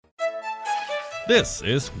This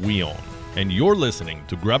is WION, and you're listening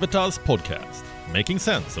to Gravitas podcast, making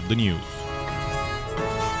sense of the news.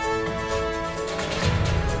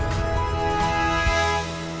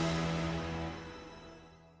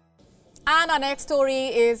 And our next story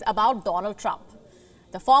is about Donald Trump,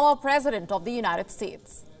 the former president of the United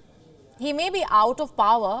States. He may be out of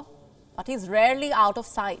power, but he's rarely out of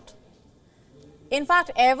sight. In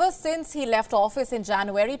fact, ever since he left office in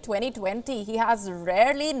January 2020, he has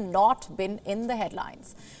rarely not been in the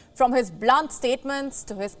headlines. From his blunt statements,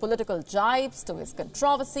 to his political jibes, to his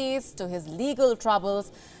controversies, to his legal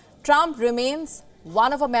troubles, Trump remains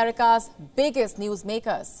one of America's biggest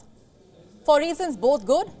newsmakers, for reasons both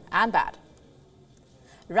good and bad.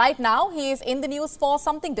 Right now, he is in the news for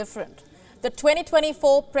something different: the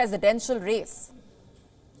 2024 presidential race.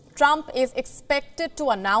 Trump is expected to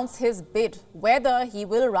announce his bid, whether he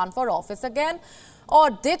will run for office again or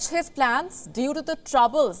ditch his plans due to the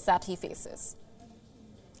troubles that he faces.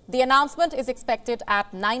 The announcement is expected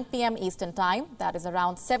at 9 p.m. Eastern Time, that is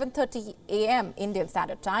around 7:30 a.m. Indian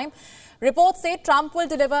Standard Time. Reports say Trump will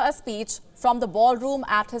deliver a speech from the ballroom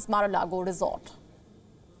at his Mar-a-Lago resort.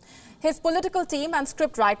 His political team and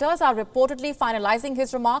script writers are reportedly finalizing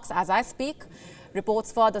his remarks as I speak.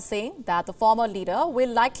 Reports further saying that the former leader will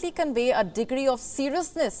likely convey a degree of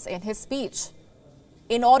seriousness in his speech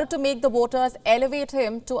in order to make the voters elevate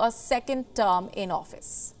him to a second term in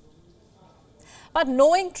office. But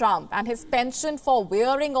knowing Trump and his penchant for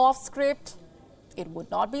veering off script, it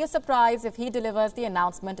would not be a surprise if he delivers the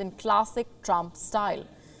announcement in classic Trump style,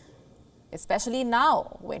 especially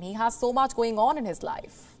now when he has so much going on in his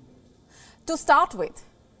life. To start with,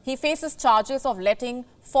 he faces charges of letting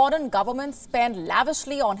foreign governments spend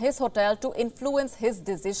lavishly on his hotel to influence his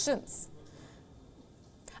decisions.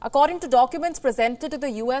 According to documents presented to the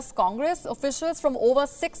U.S. Congress, officials from over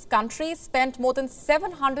 6 countries spent more than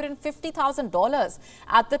 $750,000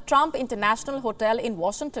 at the Trump International Hotel in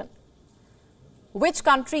Washington. Which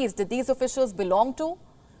countries did these officials belong to?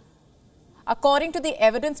 According to the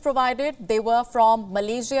evidence provided, they were from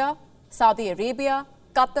Malaysia, Saudi Arabia,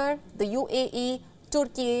 Qatar, the UAE,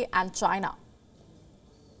 Turkey and China.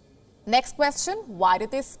 Next question, why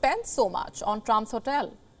did they spend so much on Trump's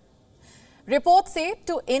hotel? Reports say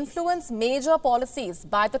to influence major policies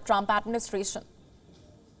by the Trump administration.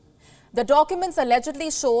 The documents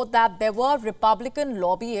allegedly showed that there were Republican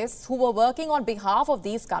lobbyists who were working on behalf of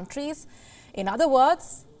these countries. In other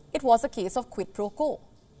words, it was a case of quid pro quo.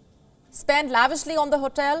 Spend lavishly on the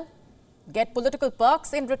hotel, get political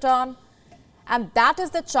perks in return, and that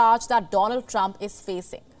is the charge that Donald Trump is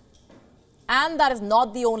facing. And that is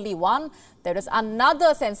not the only one. There is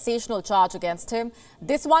another sensational charge against him.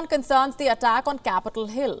 This one concerns the attack on Capitol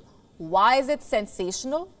Hill. Why is it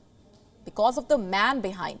sensational? Because of the man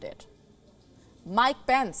behind it. Mike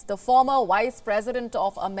Pence, the former Vice President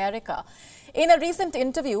of America. In a recent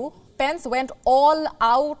interview, Pence went all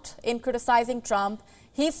out in criticizing Trump.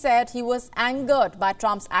 He said he was angered by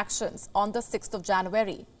Trump's actions on the 6th of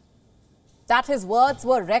January. That his words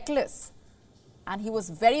were reckless, and he was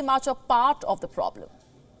very much a part of the problem.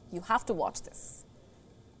 You have to watch this.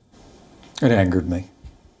 It angered me.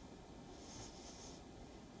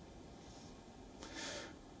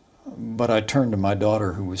 But I turned to my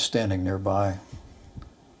daughter, who was standing nearby,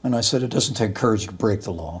 and I said, it doesn't take courage to break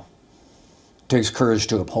the law. It takes courage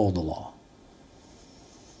to uphold the law.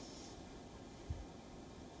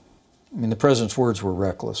 I mean, the president's words were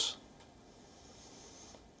reckless.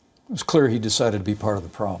 It was clear he decided to be part of the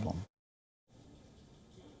problem.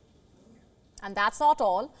 And that's not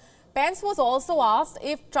all. Pence was also asked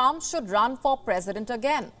if Trump should run for president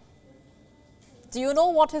again. Do you know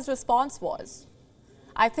what his response was?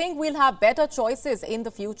 I think we'll have better choices in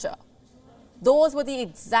the future. Those were the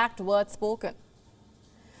exact words spoken.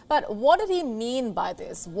 But what did he mean by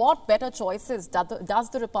this? What better choices does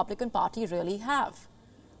the Republican Party really have?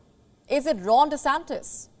 Is it Ron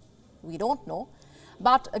DeSantis? We don't know.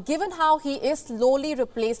 But given how he is slowly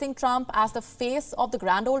replacing Trump as the face of the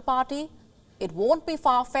grand old party, it won't be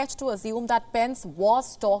far-fetched to assume that Pence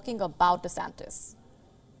was talking about DeSantis.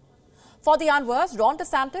 For the unversed, Ron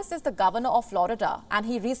DeSantis is the governor of Florida, and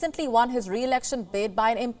he recently won his re-election bid by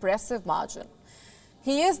an impressive margin.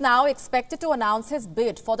 He is now expected to announce his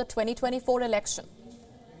bid for the 2024 election.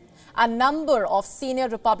 A number of senior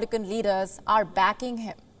Republican leaders are backing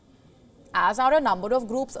him, as are a number of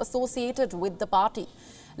groups associated with the party,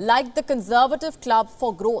 like the Conservative Club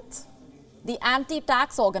for Growth, the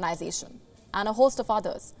Anti-Tax Organization, and a host of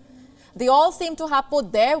others. They all seem to have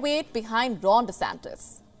put their weight behind Ron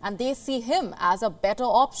DeSantis, and they see him as a better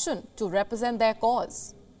option to represent their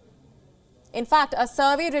cause. In fact, a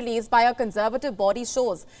survey released by a conservative body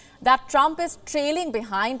shows that Trump is trailing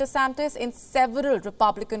behind DeSantis in several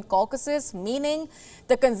Republican caucuses, meaning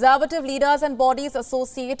the conservative leaders and bodies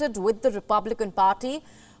associated with the Republican Party,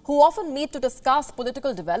 who often meet to discuss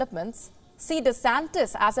political developments, see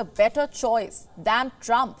DeSantis as a better choice than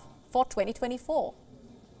Trump for 2024.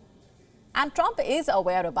 And Trump is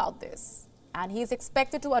aware about this, and he is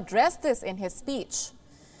expected to address this in his speech.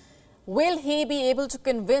 Will he be able to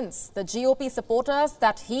convince the GOP supporters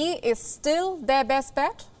that he is still their best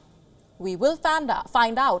bet? We will find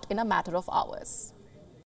out in a matter of hours.